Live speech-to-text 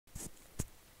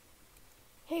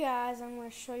Hey guys, I'm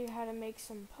going to show you how to make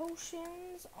some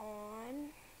potions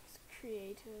on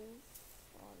creative.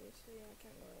 Obviously, I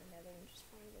can't go to the nether and just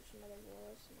find a bunch of nether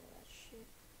walls and all that shit.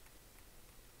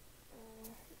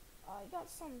 I got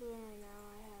some doing right now.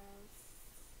 I have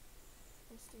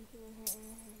instant healing here.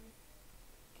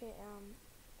 Okay,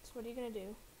 so what are you going to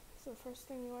do? So the first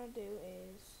thing you want to do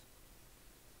is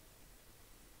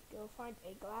go find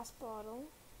a glass bottle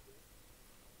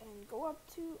and go up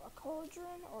to a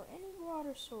cauldron or any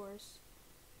water source.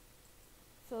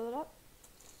 Fill it up.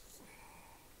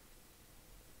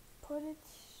 Put it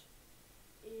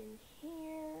in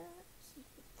here. This is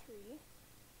for 3.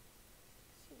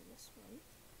 See this one.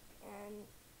 And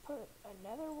put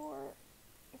another wart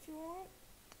if you want.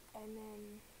 And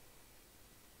then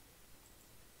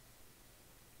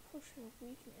potion of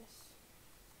weakness.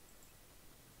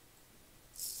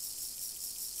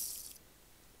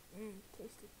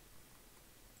 Tasty.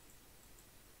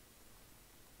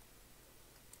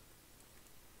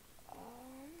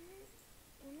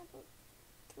 I'm gonna put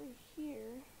 3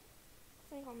 here.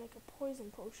 I think I'll make a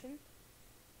poison potion.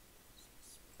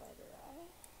 Spider eye.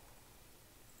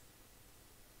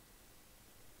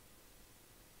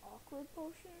 Awkward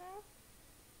potion now.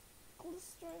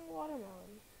 Glistering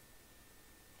watermelon.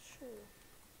 Sure.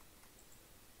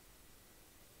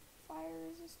 Fire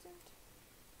resistant.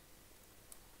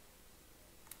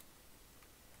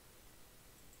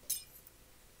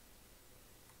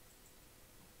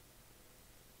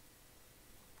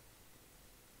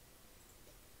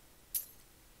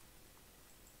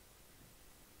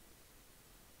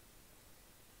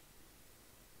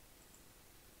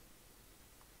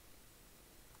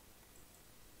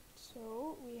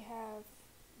 So we have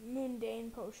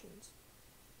mundane potions.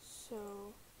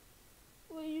 So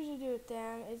what you usually do with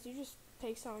them is you just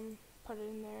take some, put it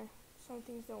in there. Some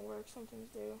things don't work, some things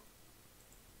do.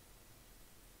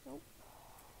 Nope.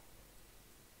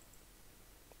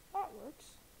 That works.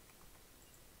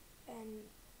 And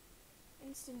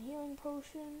instant healing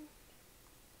potion.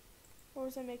 Or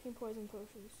was I making poison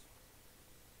potions?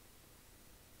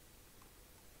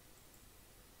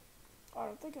 I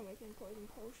don't think I'm making poison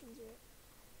potions yet.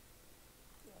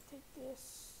 I'll take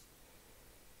this.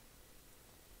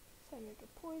 So I make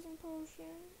a poison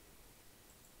potion.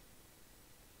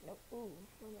 Nope. Ooh,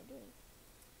 what am I doing?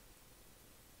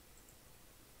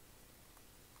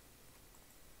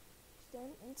 It's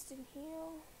done. Instant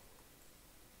heal.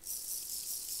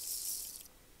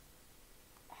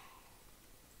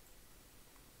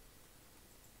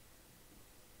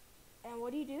 And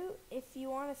what do? If you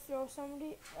want to throw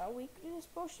somebody a weakness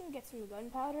potion, get some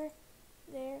gunpowder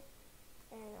there.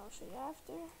 And I'll show you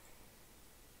after.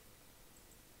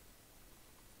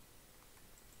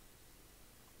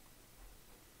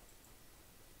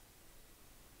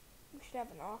 We should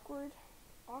have an awkward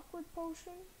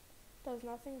potion. Does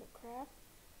nothing but crap.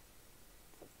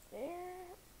 Put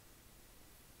there.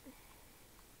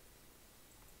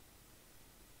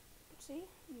 See,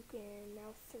 you can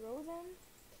now throw them.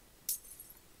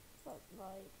 But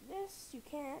like this, you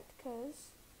can't,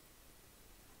 because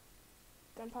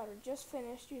gunpowder just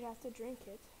finished. You'd have to drink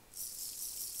it.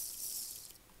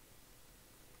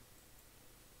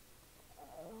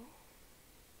 Uh-oh.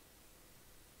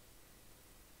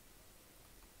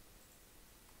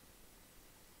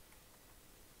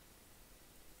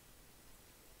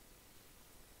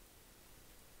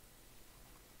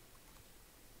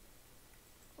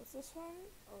 What's this one?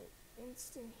 Oh,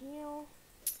 instant heal.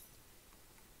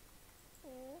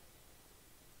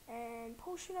 And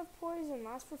potion of poison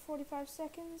lasts for 45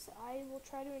 seconds. I will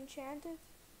try to enchant it.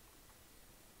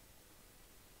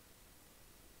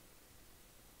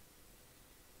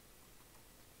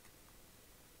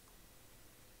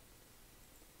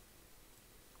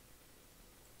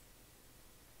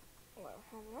 Oh, I don't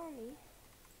have it on me.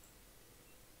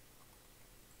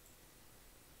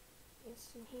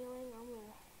 Instant healing. I'm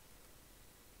gonna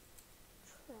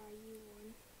try you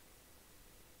one.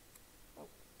 Oh,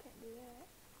 can't do that.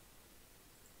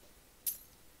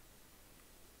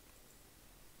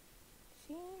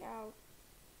 See, now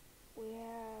we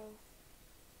have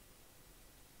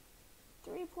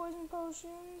 3 poison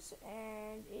potions,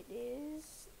 and it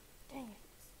is, dang it.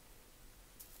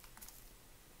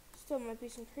 Still might be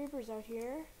some creepers out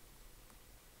here,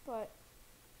 but,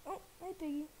 oh, hey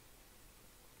Piggy.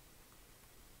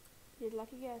 You're the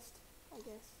lucky guest, I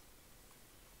guess.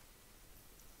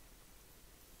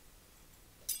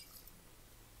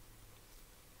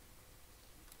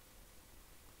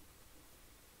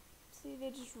 See,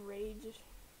 they just rage.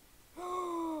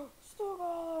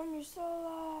 Stockholm, you're still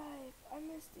alive. I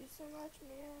missed you so much,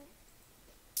 man.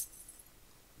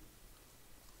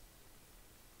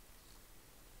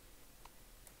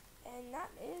 And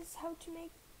that is how to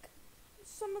make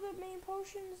some of the main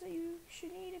potions that you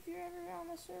should need if you're ever on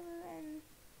the server and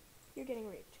you're getting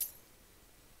raped.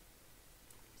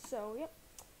 So, yep.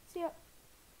 See ya.